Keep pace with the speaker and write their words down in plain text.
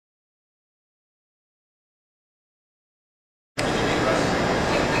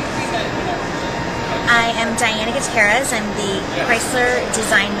Gutierrez. I'm the Chrysler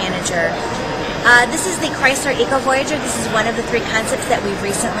Design Manager. This is the Chrysler Eco-Voyager. This is one of the 3 concepts that we've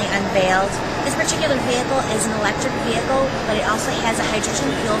recently unveiled. This particular vehicle is an electric vehicle, but it also has a hydrogen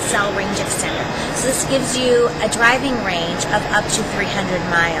fuel cell range extender. So this gives you a driving range of up to 300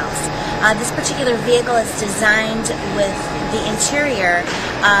 miles. This particular vehicle is designed with the interior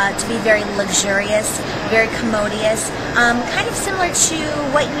to be very luxurious, very commodious, kind of similar to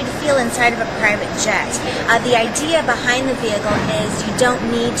what you would feel inside of a private jet. The idea behind the vehicle is you don't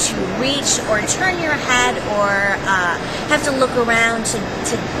need to reach or turn your head or have to look around to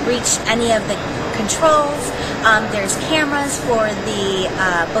reach any of the controls. There's cameras for the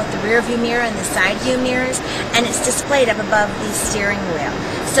both the rear view mirror and the side view mirrors, and it's displayed up above the steering wheel.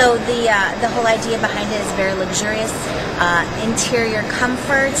 So the whole idea behind it is very luxurious, interior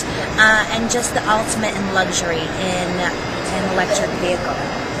comfort, and just the ultimate in luxury in an electric vehicle.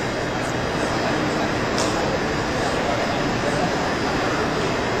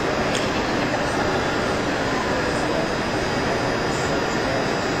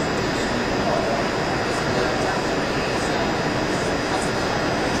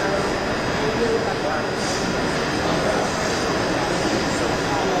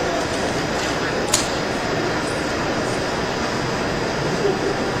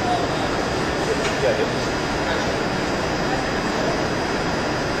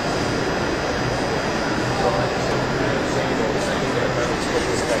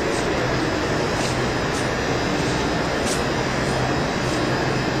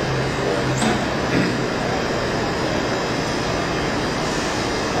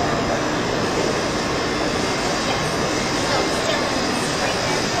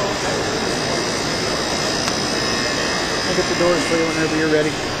 I'll get the doors for you whenever you're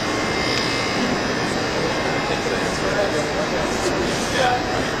ready.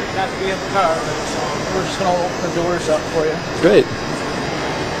 Not to be in the car, but we're just going to open the doors up for you. Great.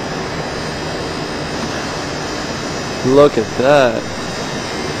 Look at that.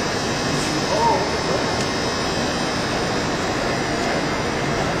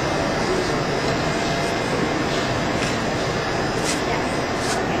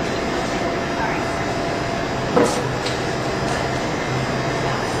 Yes. Okay.